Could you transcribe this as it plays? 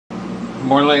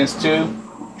Borderlands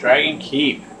 2, Dragon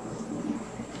Keep.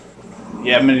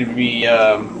 Yeah, I'm going to be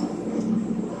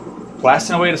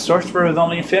blasting away the sorcerer with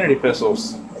only infinity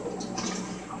pistols.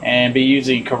 And be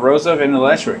using corrosive and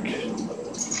electric.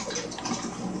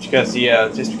 Because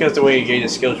just because the way you get the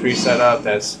skill tree set up,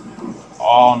 that's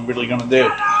all I'm really going to do.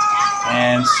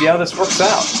 And see how this works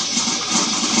out.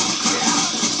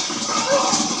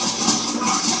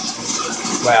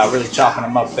 Wow, really chopping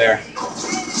them up there.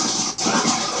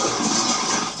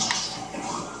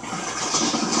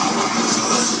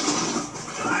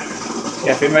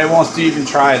 Yeah, if anybody wants to even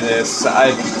try this,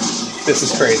 this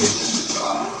is crazy.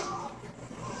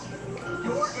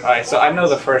 Alright, so I know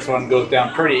the first one goes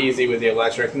down pretty easy with the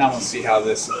electric. Now we'll see how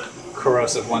this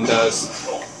corrosive one does.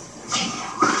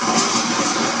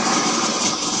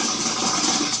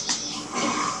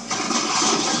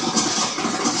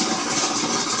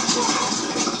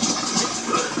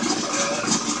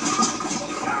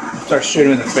 Start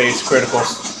shooting in the face,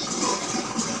 criticals.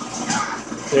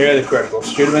 There are the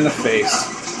criticals. Shoot him in the face.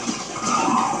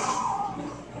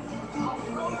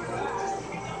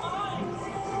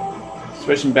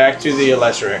 Switching back to the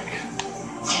electric.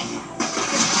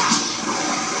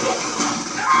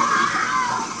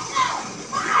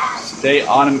 Stay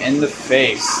on him in the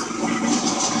face.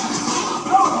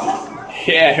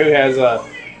 Yeah, who has a...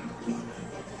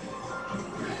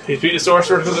 He's beat the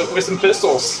sorcerer with some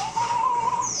pistols.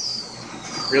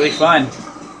 Really fun.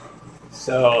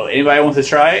 So, anybody wants to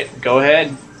try it, go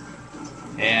ahead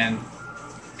and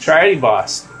try it,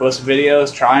 boss. Post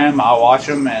videos, try them, I'll watch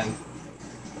them, and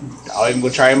I'll even go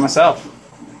try them myself.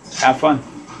 Have fun.